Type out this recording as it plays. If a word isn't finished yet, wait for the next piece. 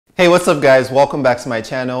Hey, what's up guys? Welcome back to my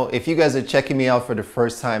channel. If you guys are checking me out for the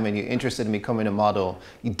first time and you're interested in becoming a model,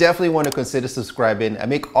 you definitely want to consider subscribing. I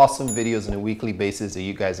make awesome videos on a weekly basis that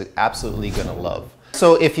you guys are absolutely gonna love.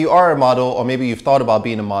 So if you are a model, or maybe you've thought about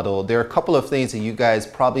being a model, there are a couple of things that you guys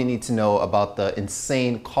probably need to know about the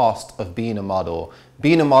insane cost of being a model.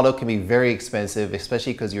 Being a model can be very expensive,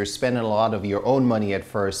 especially because you're spending a lot of your own money at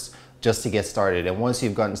first just to get started. And once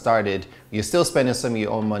you've gotten started, you're still spending some of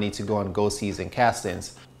your own money to go on go-sees and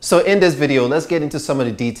castings. So in this video, let's get into some of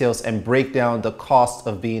the details and break down the cost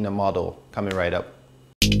of being a model. Coming right up.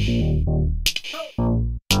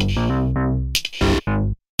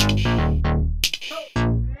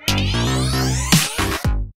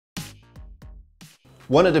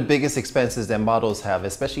 One of the biggest expenses that models have,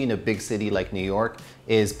 especially in a big city like New York,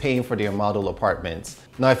 is paying for their model apartments.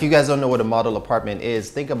 Now, if you guys don't know what a model apartment is,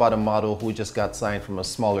 think about a model who just got signed from a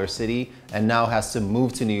smaller city and now has to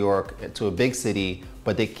move to New York, to a big city,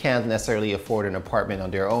 but they can't necessarily afford an apartment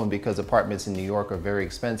on their own because apartments in New York are very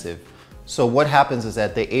expensive. So what happens is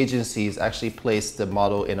that the agencies actually place the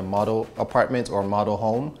model in a model apartment or model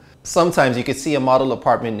home. Sometimes you could see a model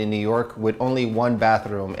apartment in New York with only one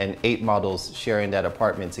bathroom and 8 models sharing that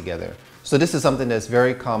apartment together. So this is something that's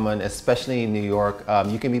very common, especially in New York.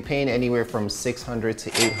 You can be paying anywhere from $600 to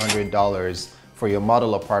 $800 for your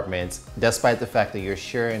model apartments, despite the fact that you're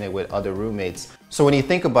sharing it with other roommates. So when you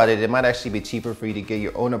think about it, it might actually be cheaper for you to get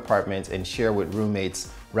your own apartment and share with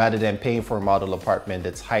roommates rather than paying for a model apartment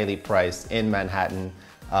that's highly priced in Manhattan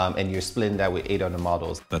and you're splitting that with 8 other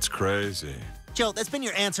models. That's crazy. Joe, that's been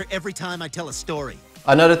your answer every time I tell a story.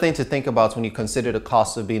 Another thing to think about when you consider the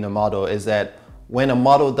cost of being a model is that when a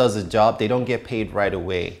model does a job, they don't get paid right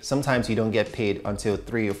away. Sometimes you don't get paid until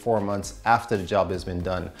 3 or 4 months after the job has been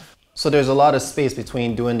done. So there's a lot of space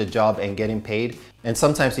between doing the job and getting paid. And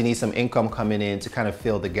sometimes you need some income coming in to kind of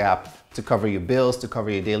fill the gap, to cover your bills, to cover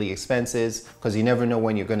your daily expenses, because you never know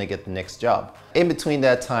when you're going to get the next job. In between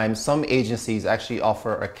that time, some agencies actually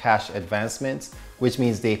offer a cash advancement, which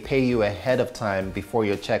means they pay you ahead of time before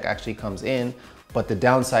your check actually comes in. But the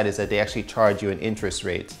downside is that they actually charge you an interest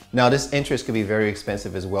rate. Now, this interest could be very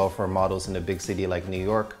expensive as well for models in a big city like New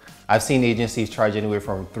York. I've seen agencies charge anywhere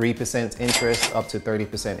from 3% interest up to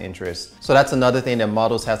 30% interest. So that's another thing that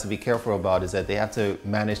models have to be careful about, is that they have to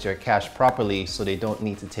manage their cash properly so they don't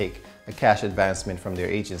need to take a cash advancement from their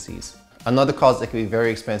agencies. Another cost that can be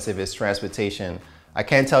very expensive is transportation. I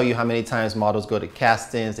can't tell you how many times models go to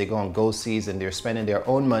castings, they go on go-sees and they're spending their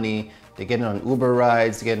own money. They're getting on Uber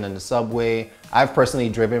rides, they're getting on the subway. I've personally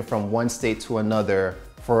driven from one state to another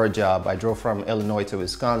for a job. I drove from Illinois to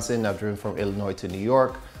Wisconsin. I've driven from Illinois to New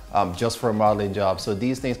York just for a modeling job. So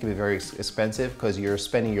these things can be very expensive because you're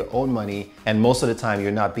spending your own money and most of the time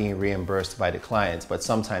you're not being reimbursed by the clients, but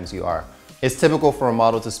sometimes you are. It's typical for a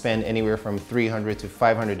model to spend anywhere from $300 to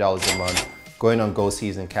 $500 a month going on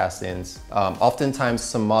go-sees and castings. Oftentimes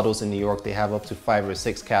some models in New York, they have up to 5 or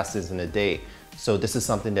 6 castings in a day. So this is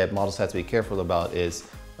something that models have to be careful about, is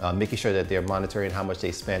making sure that they're monitoring how much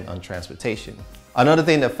they spend on transportation. Another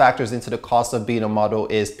thing that factors into the cost of being a model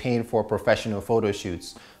is paying for professional photo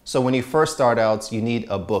shoots. So when you first start out, you need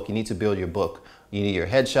a book. You need to build your book. You need your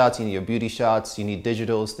headshots, you need your beauty shots, you need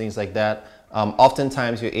digitals, things like that.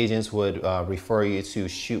 Oftentimes your agents would refer you to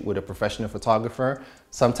shoot with a professional photographer.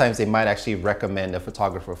 Sometimes they might actually recommend a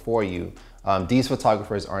photographer for you. These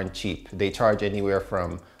photographers aren't cheap. They charge anywhere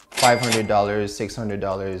from $500,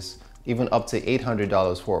 $600, even up to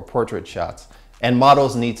 $800 for a portrait shot. And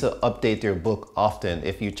models need to update their book often.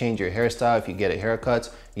 If you change your hairstyle, if you get a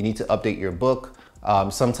haircut, you need to update your book.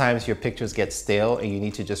 Sometimes your pictures get stale and you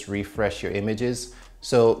need to just refresh your images.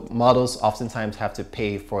 So models oftentimes have to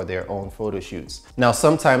pay for their own photo shoots. Now,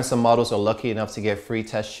 sometimes some models are lucky enough to get free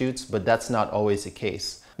test shoots, but that's not always the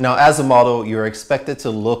case. Now, as a model, you're expected to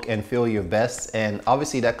look and feel your best, and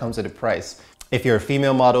obviously that comes at a price. If you're a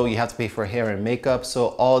female model, you have to pay for hair and makeup, so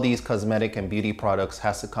all these cosmetic and beauty products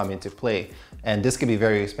has to come into play. And this can be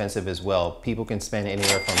very expensive as well. People can spend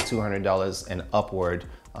anywhere from $200 and upward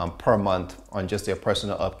per month on just their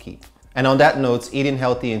personal upkeep. And on that note, eating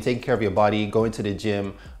healthy and taking care of your body, going to the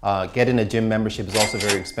gym, getting a gym membership is also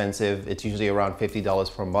very expensive. It's usually around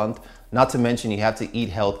 $50 per month. Not to mention you have to eat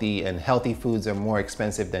healthy, and healthy foods are more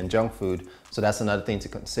expensive than junk food. So that's another thing to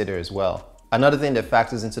consider as well. Another thing that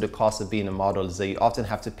factors into the cost of being a model is that you often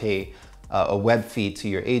have to pay a web fee to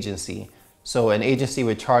your agency. So an agency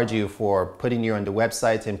would charge you for putting you on the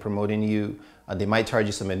website and promoting you. They might charge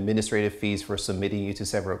you some administrative fees for submitting you to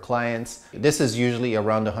several clients. This is usually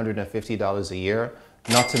around $150 a year,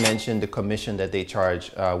 not to mention the commission that they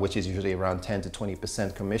charge, which is usually around 10 to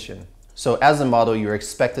 20% commission. So as a model, you're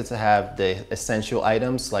expected to have the essential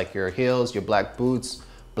items like your heels, your black boots,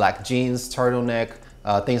 black jeans, turtleneck,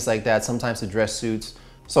 things like that, sometimes the dress suits.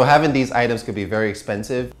 So having these items could be very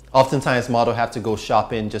expensive. Oftentimes models have to go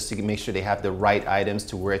shopping just to make sure they have the right items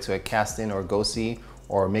to wear to a casting or go-see,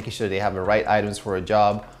 or making sure they have the right items for a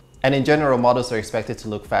job. And in general, models are expected to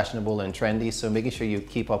look fashionable and trendy, so making sure you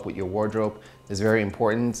keep up with your wardrobe is very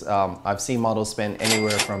important. I've seen models spend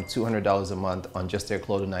anywhere from $200 a month on just their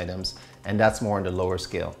clothing items, and that's more on the lower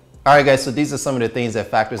scale. All right, guys, so these are some of the things that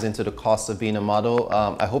factors into the cost of being a model.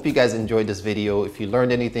 I hope you guys enjoyed this video. If you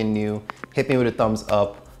learned anything new, hit me with a thumbs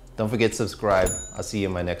up. Don't forget to subscribe. I'll see you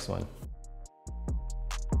in my next one.